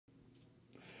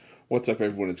What's up,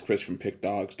 everyone? It's Chris from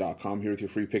Pickdawgz.com here with your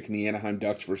free pick in the Anaheim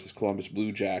Ducks versus Columbus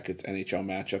Blue Jackets NHL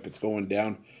matchup. It's going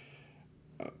down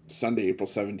Sunday, April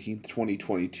 17th,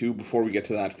 2022. Before we get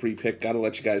to that free pick, got to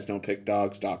let you guys know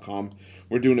Pickdawgz.com.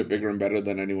 We're doing it bigger and better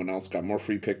than anyone else. Got more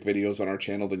free pick videos on our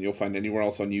channel than you'll find anywhere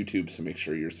else on YouTube, so make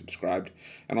sure you're subscribed.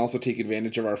 And also take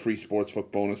advantage of our free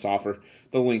Sportsbook bonus offer,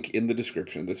 the link in the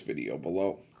description of this video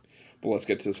below. But let's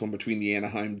get to this one between the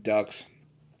Anaheim Ducks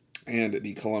and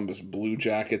the Columbus Blue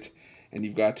Jackets. And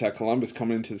you've got Columbus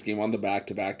coming into this game on the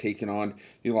back-to-back, taking on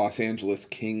the Los Angeles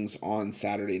Kings on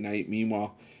Saturday night.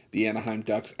 Meanwhile, the Anaheim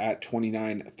Ducks at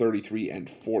 29, 33, and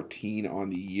 14 on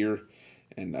the year.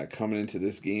 And coming into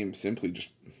this game, simply just,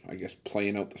 I guess,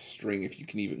 playing out the string, if you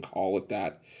can even call it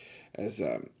that, as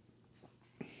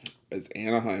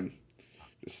Anaheim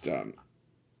just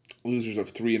losers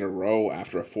of 3 in a row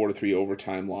after a 4-3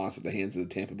 overtime loss at the hands of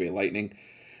the Tampa Bay Lightning.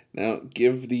 Now,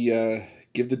 give the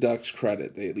Ducks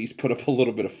credit. They at least put up a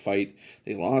little bit of fight.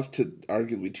 They lost to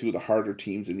arguably two of the harder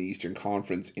teams in the Eastern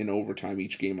Conference in overtime,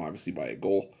 each game obviously by a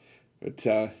goal.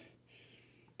 But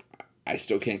I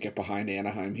still can't get behind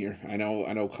Anaheim here. I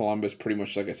know Columbus pretty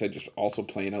much, like I said, just also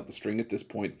playing out the string at this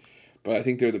point. But I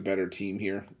think they're the better team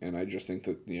here. And I just think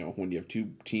that, when you have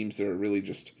two teams that are really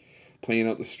just playing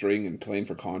out the string and playing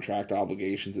for contract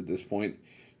obligations at this point,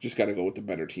 just got to go with the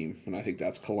better team, and I think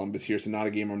that's Columbus here. So not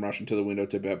a game I'm rushing to the window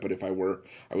to bet, but if I were,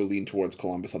 I would lean towards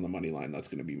Columbus on the money line. That's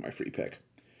going to be my free pick.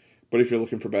 But if you're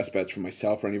looking for best bets from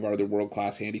myself or any of our other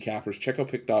world-class handicappers, check out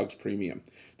Pick Dawgz Premium.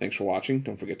 Thanks for watching.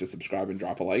 Don't forget to subscribe and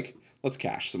drop a like. Let's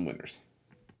cash some winners.